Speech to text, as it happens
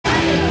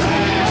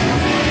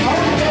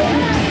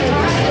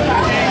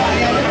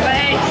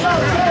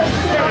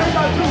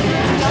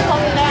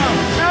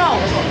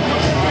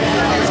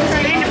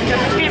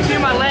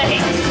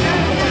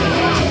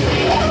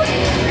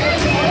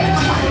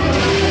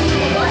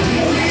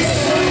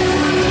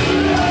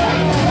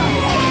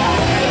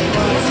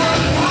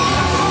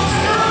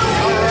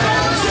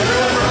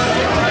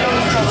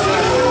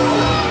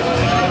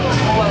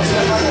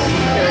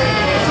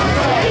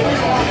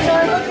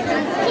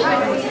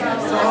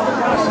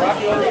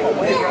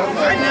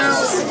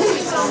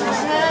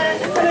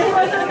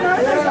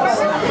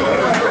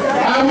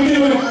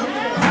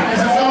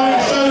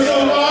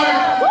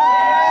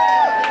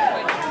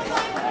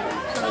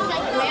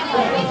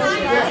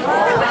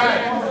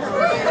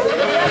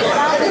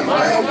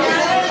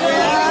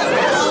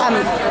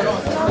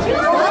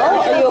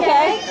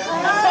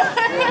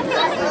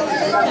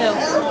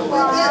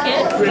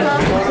Last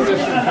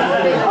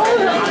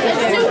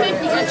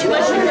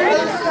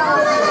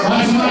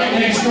night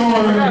next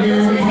door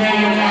here we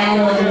had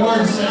our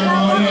award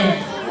ceremony.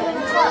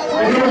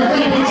 There were a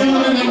couple of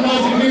gentlemen that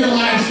wasn't here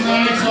last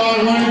night, so I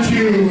wanted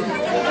to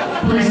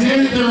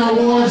present their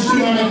awards to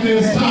them at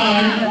this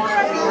time.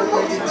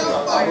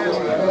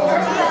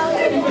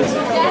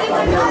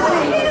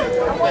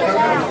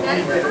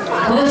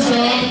 First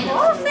off,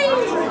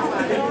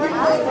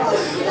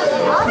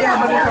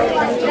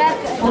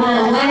 for a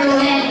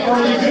runner-up for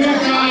the good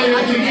guy of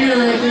the year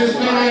at this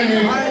time,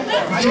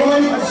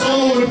 Jordan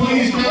Soul would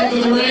please come to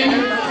the ring.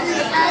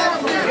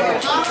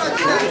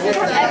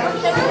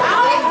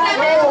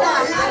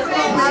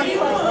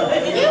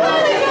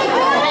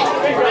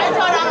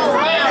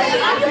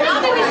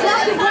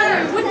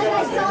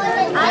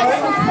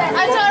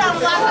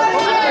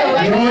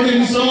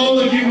 Jordan Soul,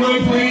 if you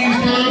would please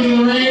come to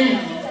the ring.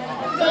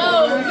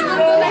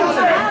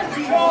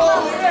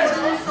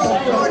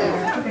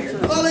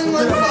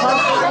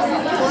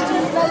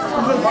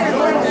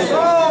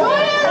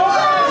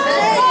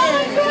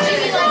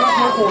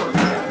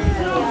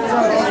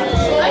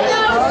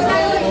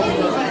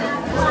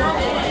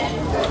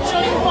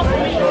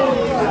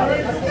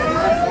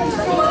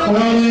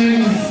 Well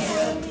then,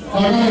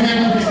 I'll go ahead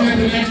and present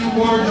the next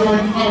award.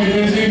 Jordan's probably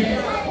busy.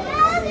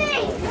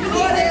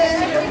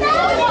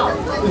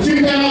 The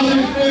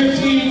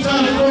 2015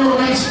 Tuff Pro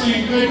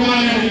Wrestling Good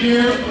Guy of the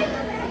Year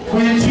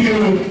went to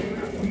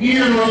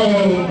Nero.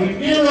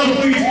 Nero,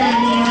 please come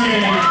to the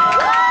ring.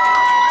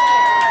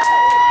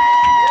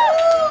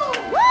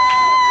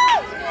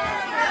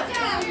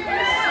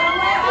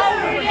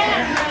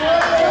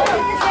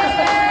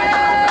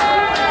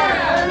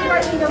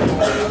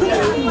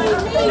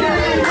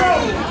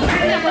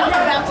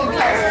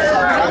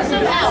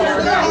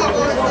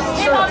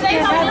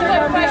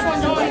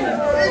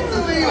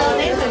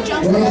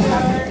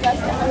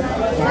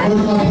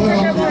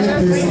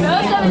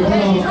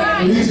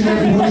 Each and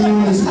every one of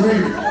you is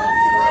great.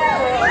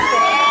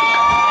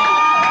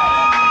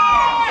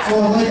 So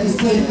I'd like to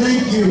say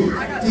thank you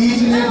to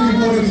each and every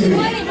one of you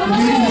for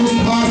making this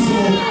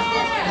possible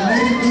and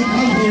making me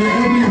come here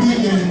every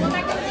weekend.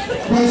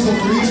 Special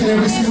for each and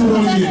every single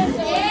one of you.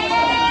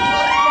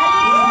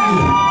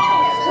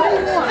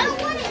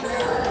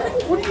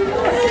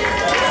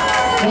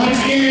 Once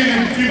again,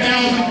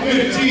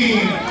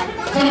 2015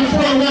 Tuff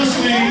Pro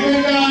Wrestling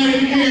Good Guy of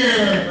the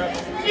Year,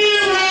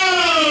 Nero!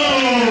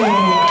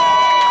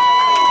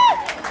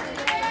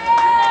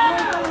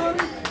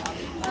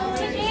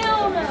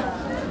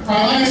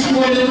 Our last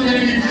award that we're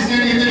going to be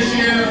presenting this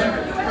year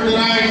for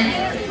tonight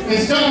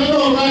is Tuff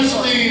Pro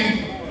Wrestling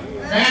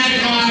Bad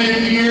Guy of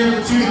the Year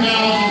for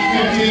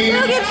 2015.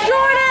 Look, it's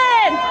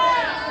Jordan!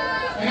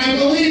 And I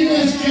believe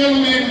this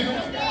gentleman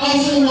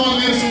also won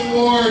this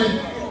award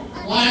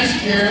last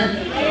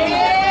year.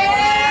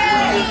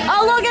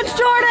 Oh, look, it's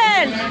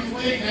Jordan!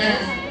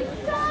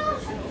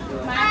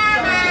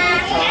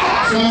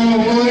 So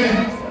would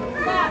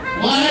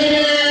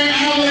Vladimir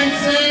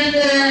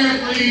Alexander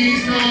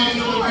please come to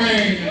the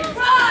ring?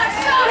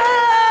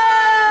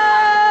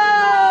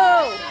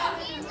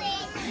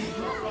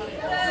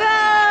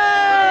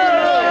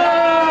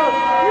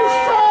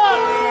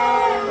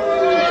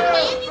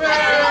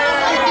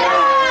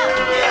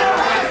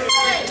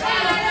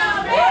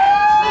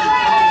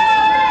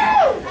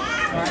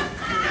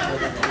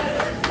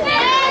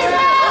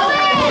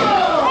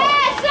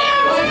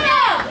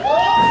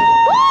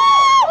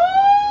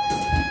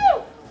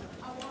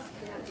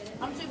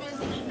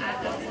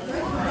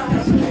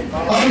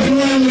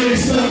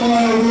 Accept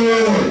my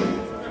award.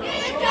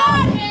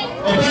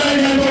 A bad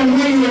guy don't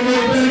win the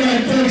award, a bad guy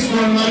takes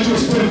one, and I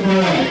just took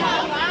one.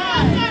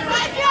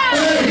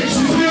 Hey,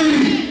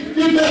 security,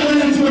 get that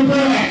man to the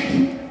back.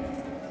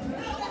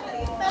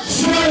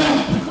 Shut up.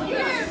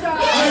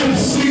 I am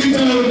sick and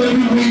tired of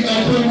every week I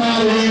put him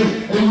out of here,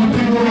 and you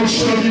people don't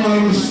show me my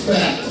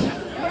respect.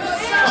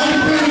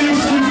 I've been here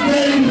since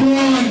day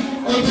one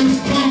of this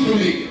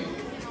company.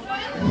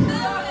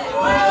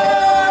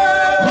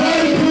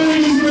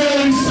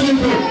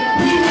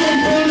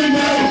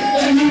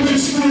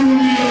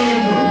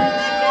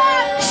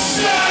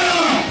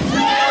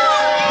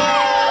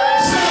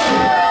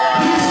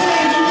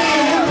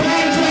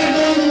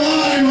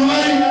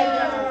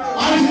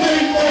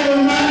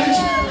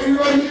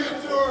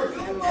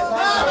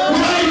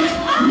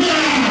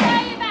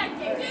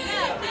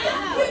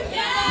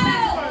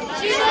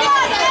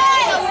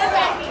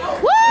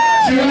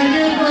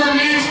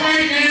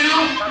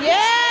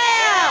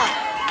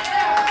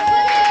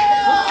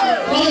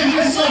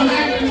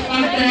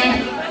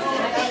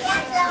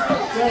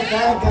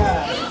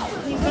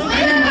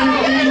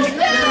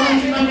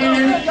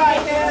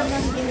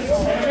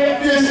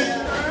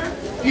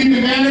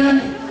 Even better.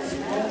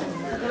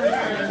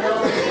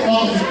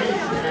 What?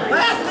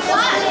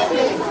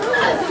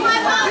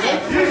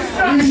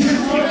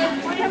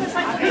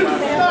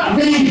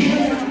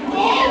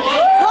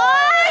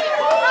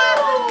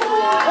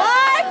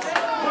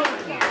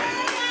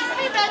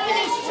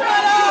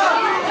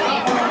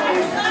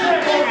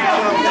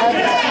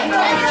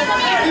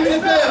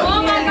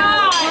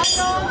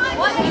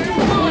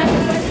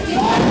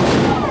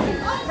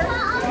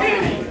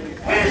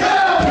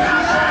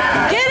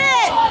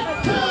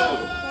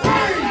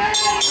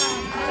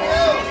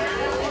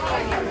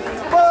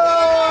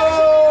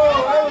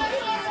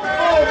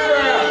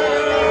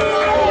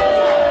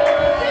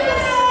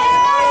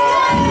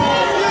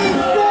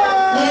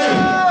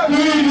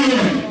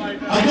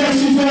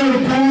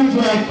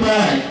 contract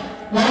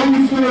back. Now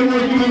we started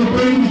working on the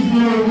basis of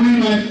an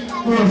agreement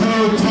for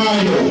her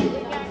title.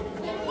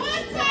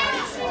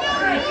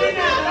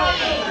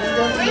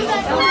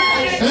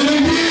 And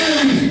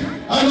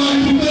again, I'd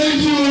like to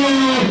thank you